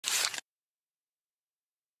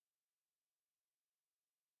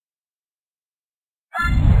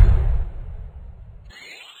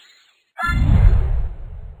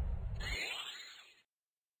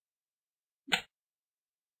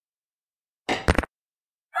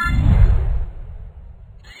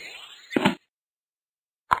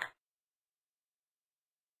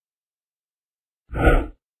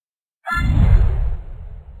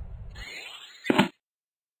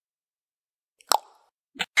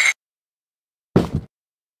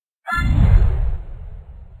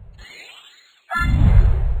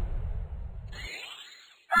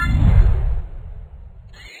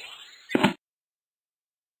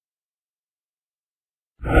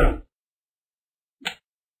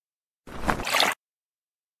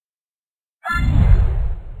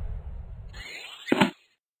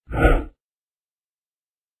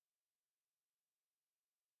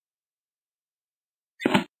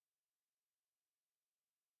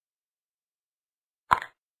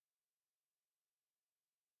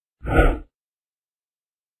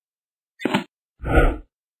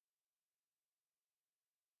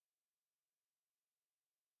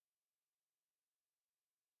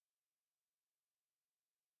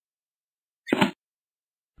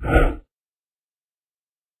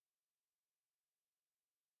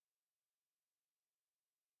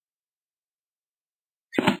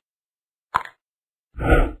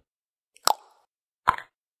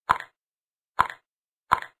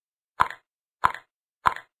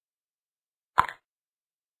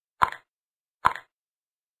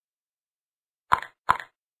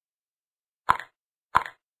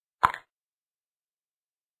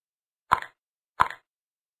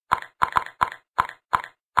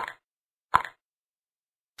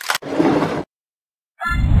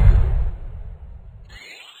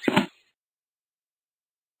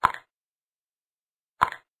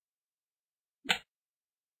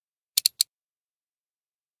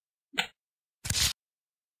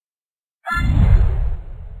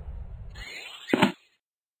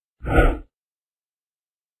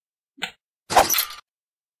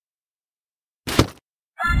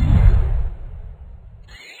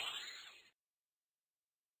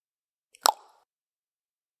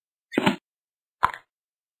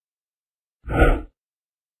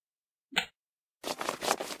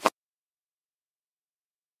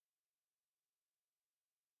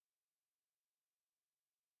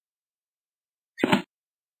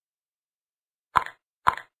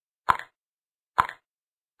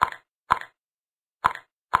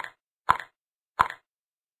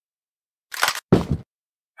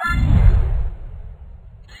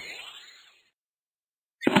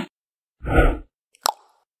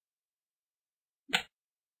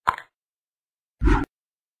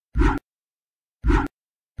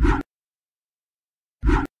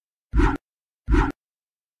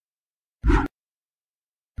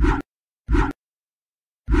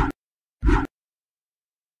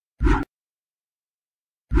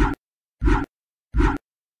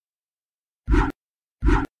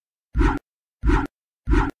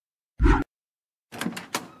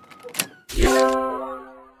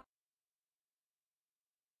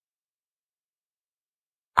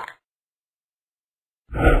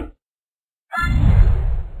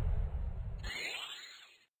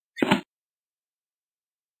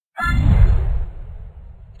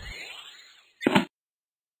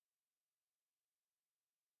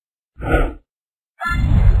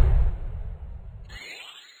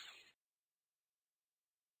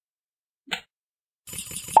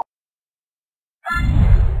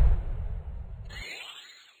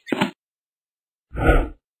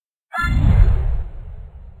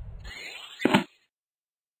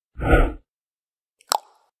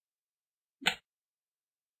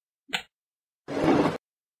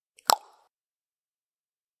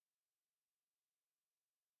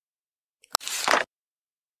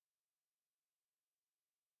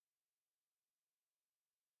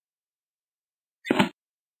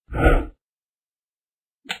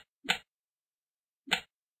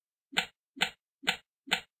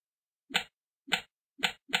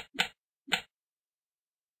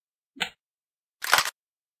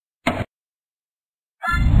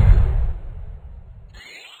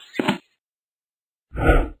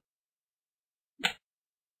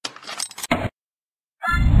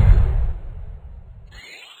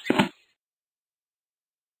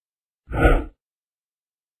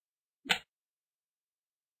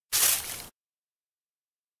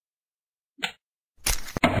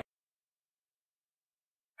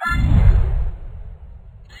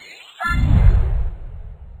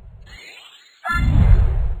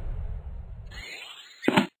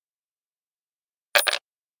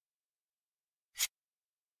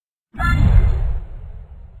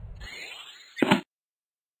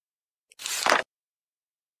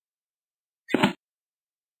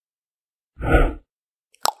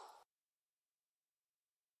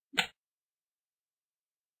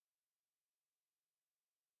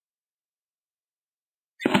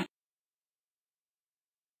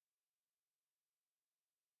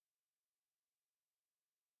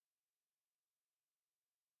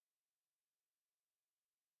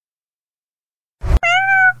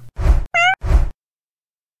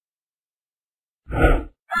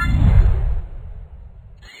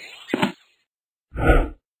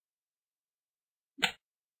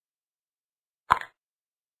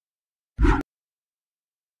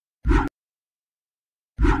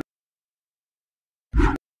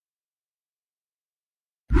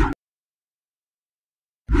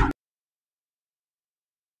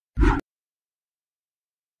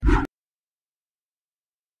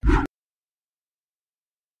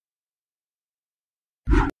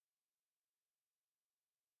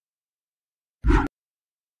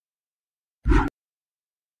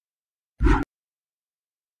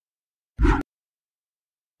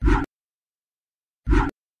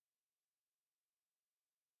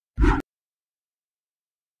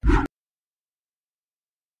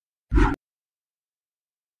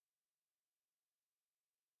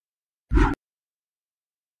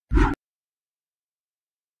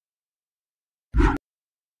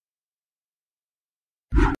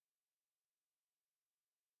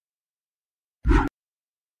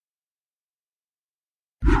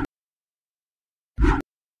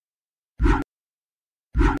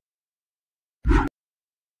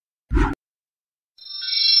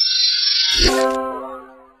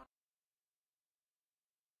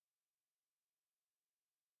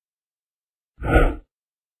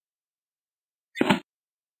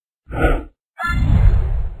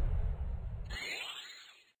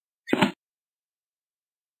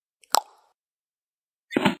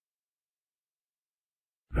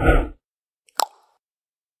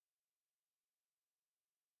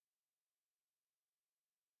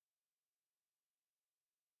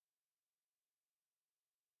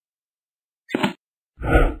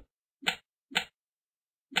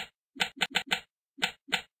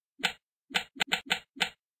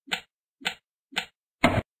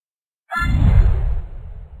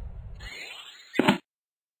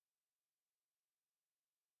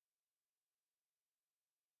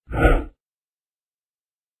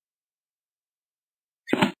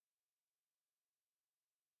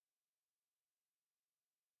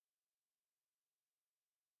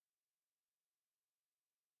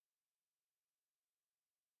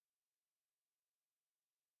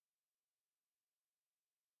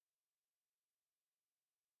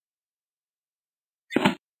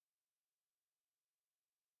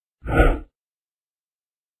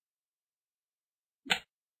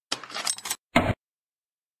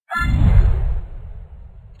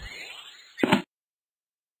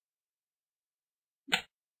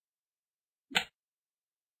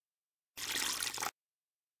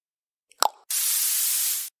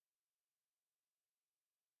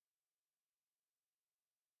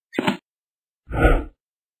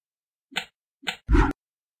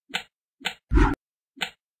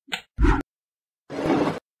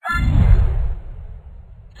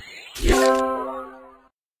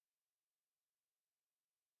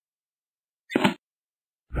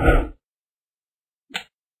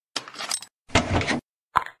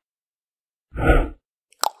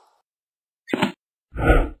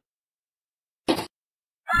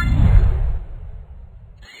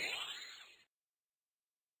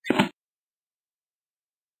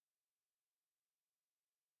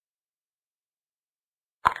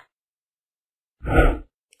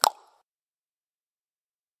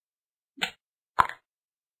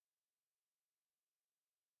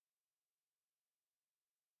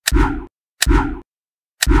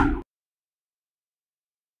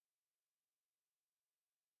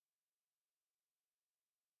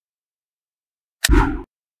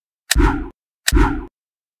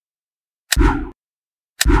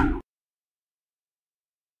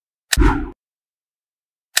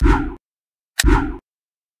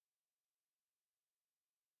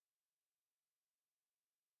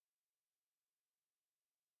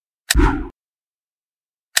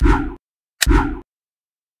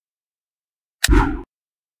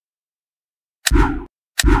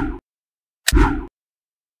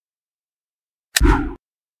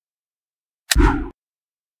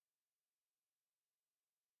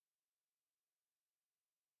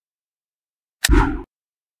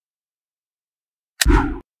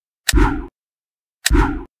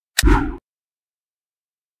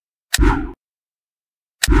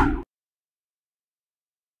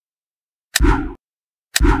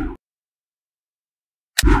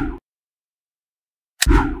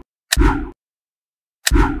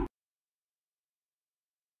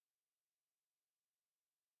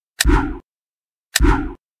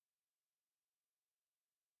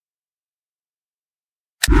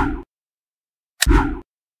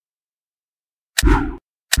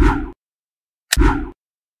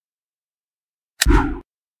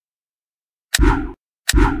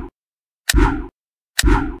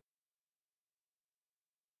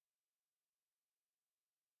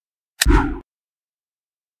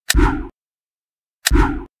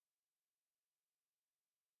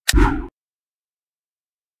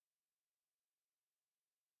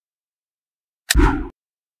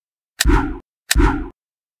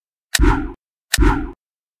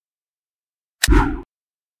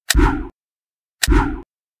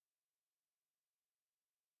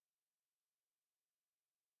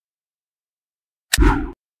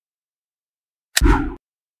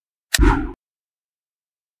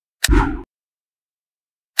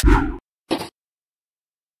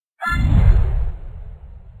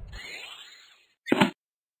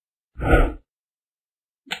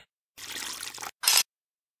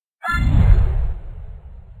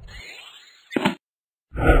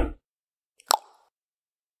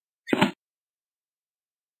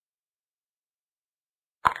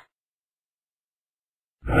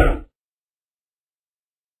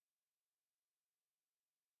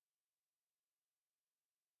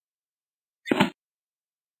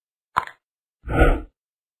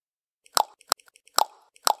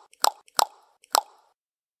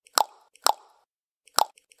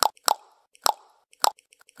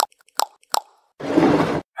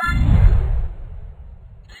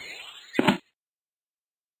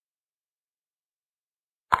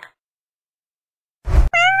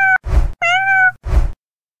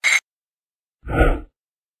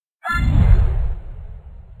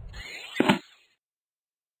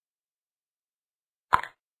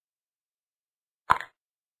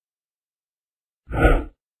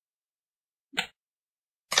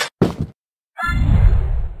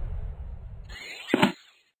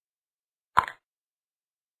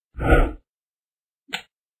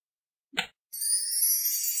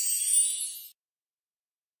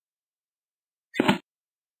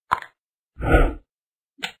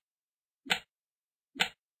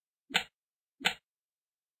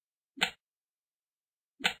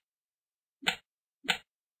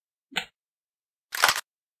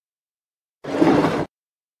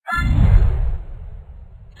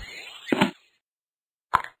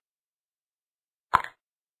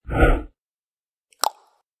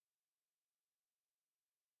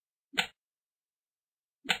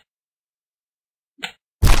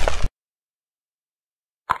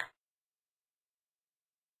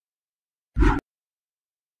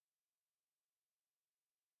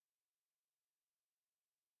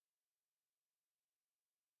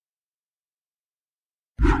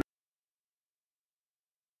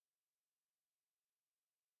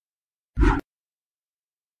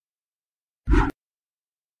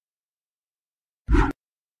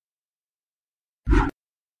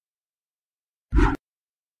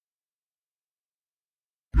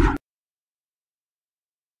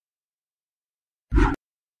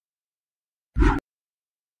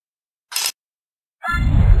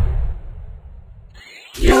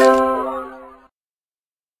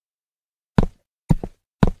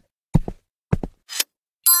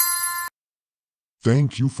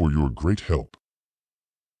Thank you for your great help.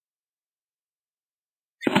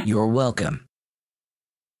 You're welcome.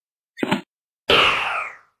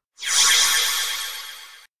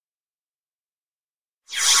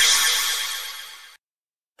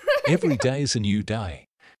 Every day is a new day.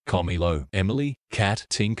 Comilo, Emily, Cat,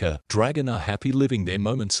 Tinker, Dragon are happy living their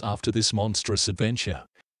moments after this monstrous adventure.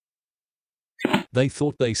 They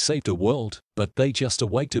thought they saved a world, but they just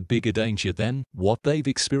await a bigger danger than what they've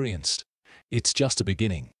experienced. It's just a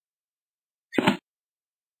beginning.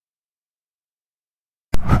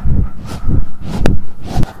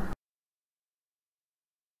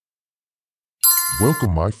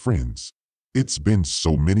 Welcome, my friends. It's been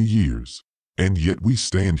so many years, and yet we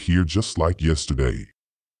stand here just like yesterday.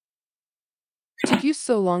 Took you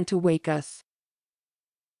so long to wake us.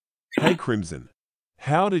 Hey, Crimson.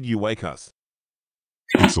 How did you wake us?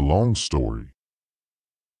 It's a long story.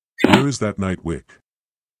 Where is that Nightwick?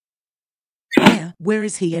 Yeah, where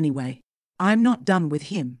is he anyway? I'm not done with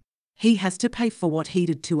him. He has to pay for what he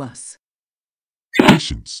did to us.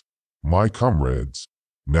 Patience, my comrades.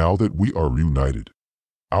 Now that we are reunited,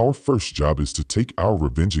 our first job is to take our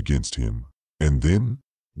revenge against him, and then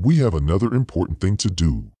we have another important thing to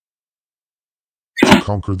do. To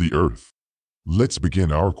conquer the Earth. Let's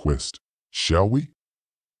begin our quest, shall we?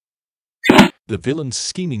 The villains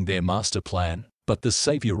scheming their master plan, but the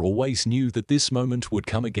savior always knew that this moment would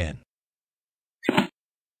come again.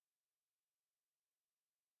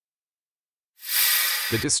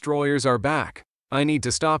 The destroyers are back. I need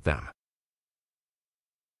to stop them.